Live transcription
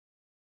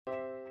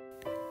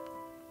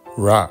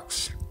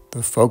Rocks,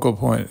 the focal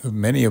point of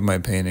many of my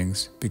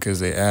paintings because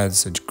they add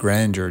such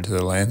grandeur to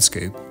the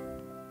landscape.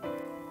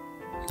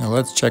 Now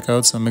let's check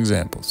out some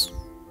examples.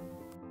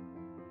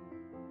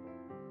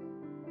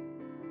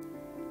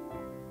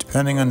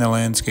 Depending on the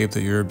landscape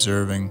that you're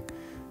observing,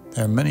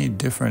 there are many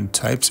different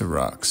types of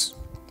rocks.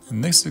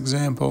 In this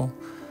example,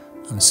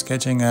 I'm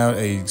sketching out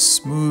a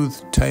smooth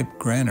type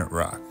granite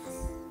rock.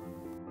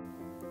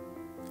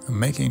 I'm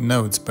making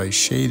notes by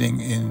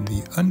shading in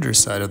the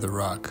underside of the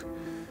rock,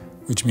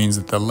 which means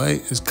that the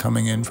light is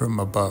coming in from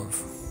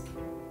above.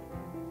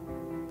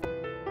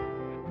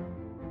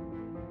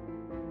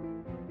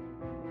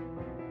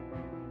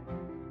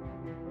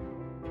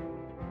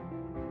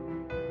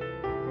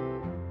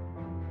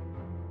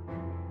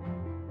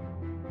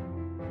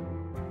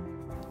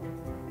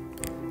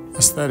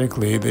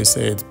 Aesthetically, they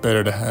say it's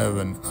better to have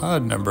an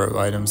odd number of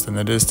items than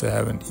it is to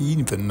have an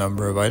even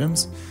number of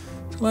items,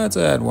 so let's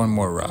add one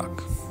more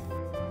rock.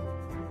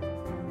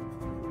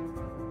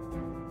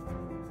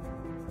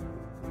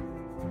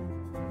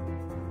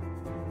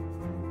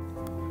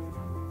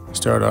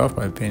 Start off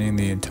by painting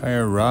the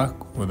entire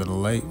rock with a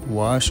light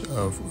wash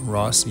of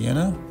raw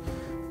sienna.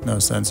 No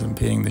sense in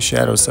painting the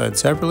shadow side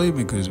separately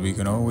because we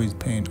can always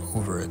paint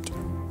over it.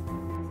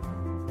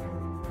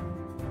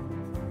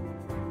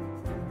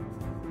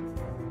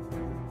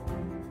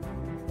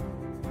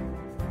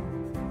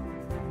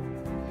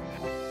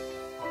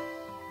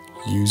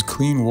 Use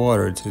clean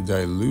water to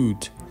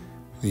dilute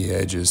the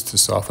edges to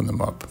soften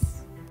them up.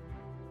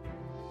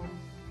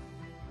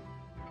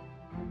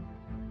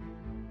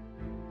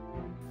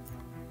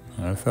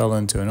 I fell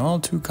into an all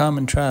too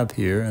common trap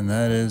here, and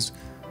that is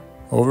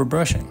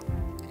overbrushing.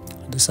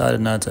 I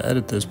decided not to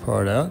edit this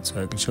part out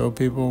so I could show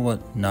people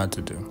what not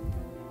to do.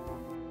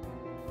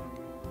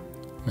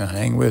 Now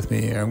hang with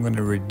me here, I'm going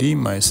to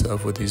redeem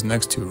myself with these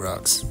next two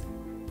rocks.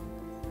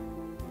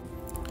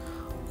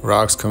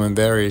 Rocks come in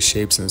various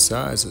shapes and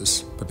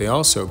sizes, but they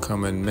also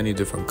come in many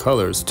different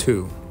colors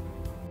too.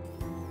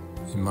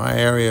 In my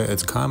area,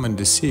 it's common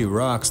to see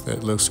rocks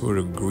that look sort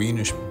of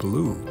greenish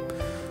blue.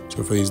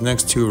 So for these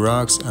next two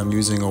rocks, I'm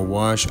using a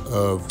wash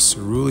of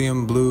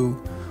cerulean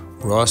blue,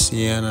 raw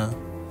sienna,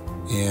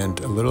 and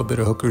a little bit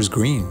of hooker's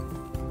green.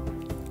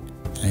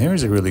 Now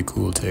here's a really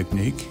cool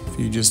technique. If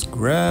you just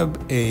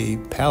grab a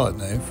palette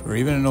knife or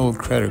even an old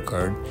credit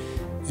card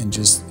and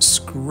just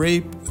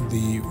scrape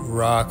the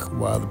rock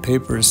while the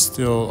paper is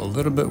still a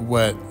little bit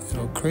wet,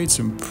 it'll create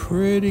some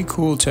pretty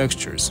cool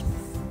textures.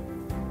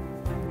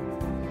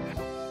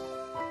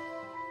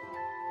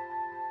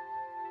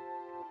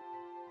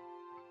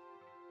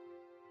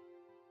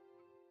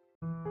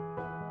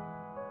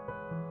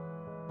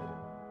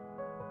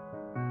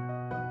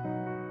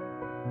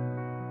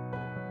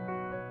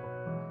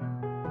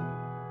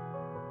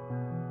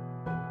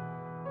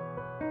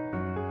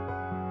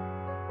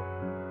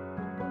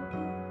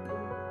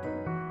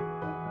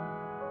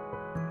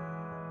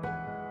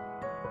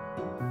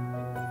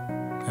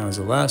 Now as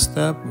a last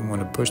step, we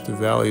want to push the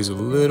values a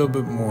little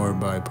bit more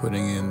by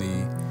putting in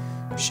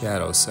the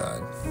shadow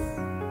side.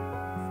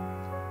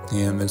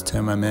 And this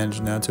time I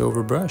managed not to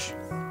overbrush.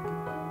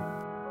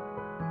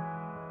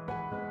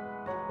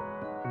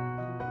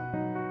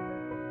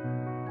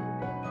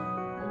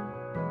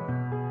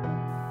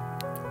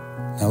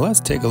 Now let's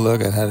take a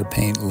look at how to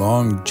paint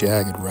long,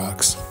 jagged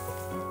rocks.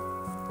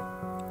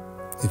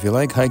 If you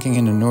like hiking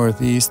in the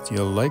Northeast,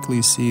 you'll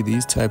likely see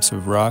these types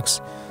of rocks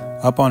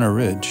up on a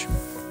ridge.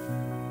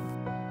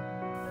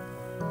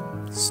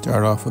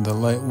 Start off with a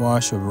light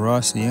wash of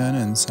raw sienna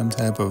and some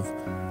type of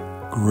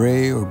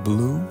gray or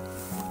blue.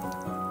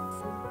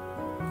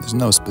 There's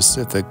no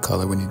specific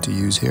color we need to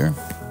use here.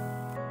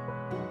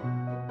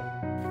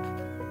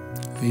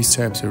 These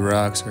types of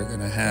rocks are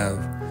going to have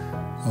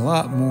a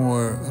lot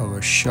more of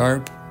a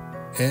sharp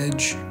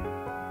edge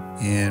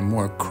and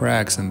more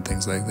cracks and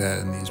things like that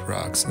in these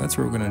rocks. That's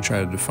what we're going to try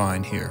to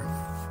define here.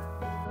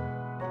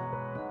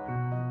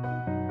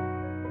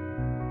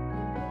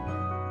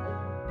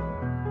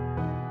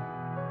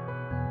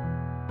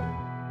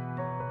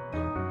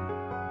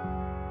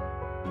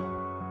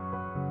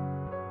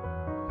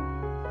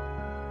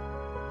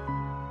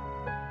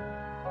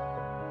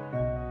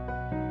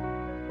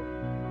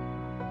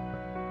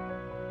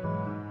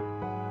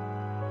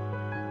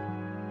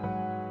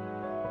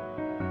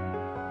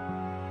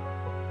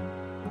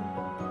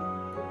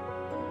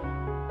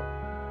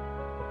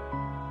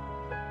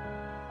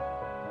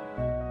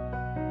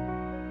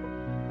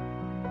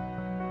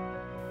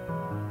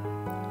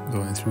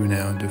 Going through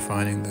now and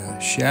defining the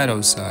shadow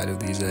side of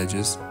these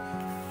edges.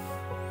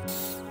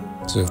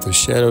 So if the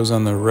shadow's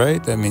on the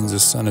right, that means the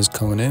sun is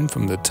coming in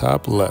from the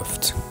top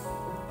left.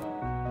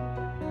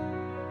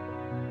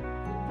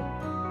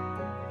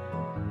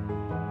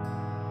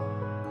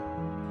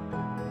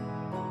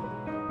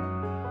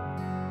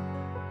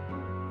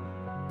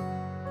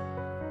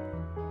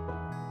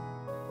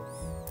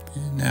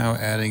 And now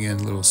adding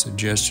in little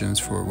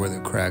suggestions for where the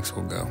cracks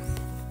will go.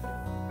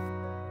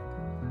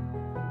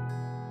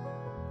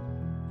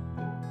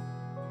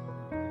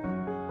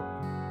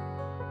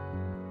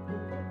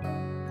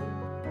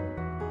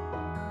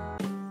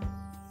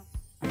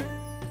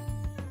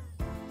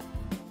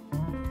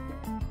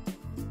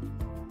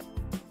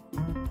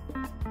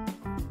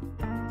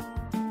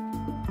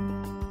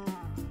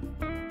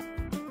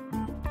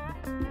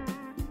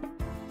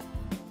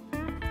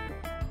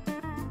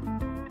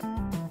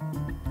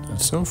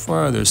 So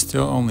far there's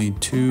still only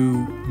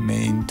two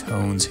main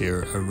tones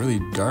here, a really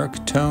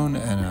dark tone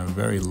and a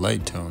very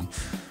light tone.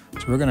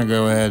 So we're going to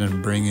go ahead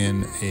and bring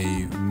in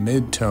a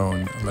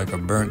mid-tone like a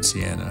burnt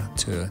sienna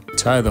to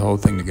tie the whole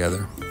thing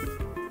together.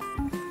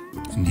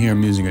 And here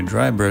I'm using a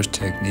dry brush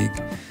technique,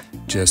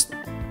 just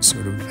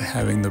sort of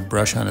having the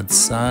brush on its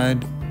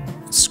side,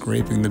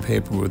 scraping the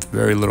paper with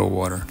very little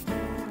water.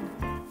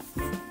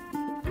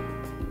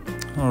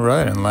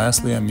 Alright, and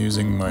lastly I'm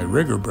using my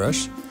rigger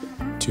brush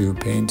to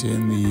paint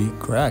in the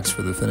cracks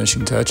for the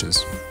finishing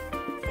touches.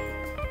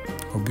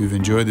 Hope you've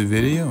enjoyed the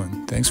video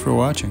and thanks for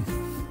watching.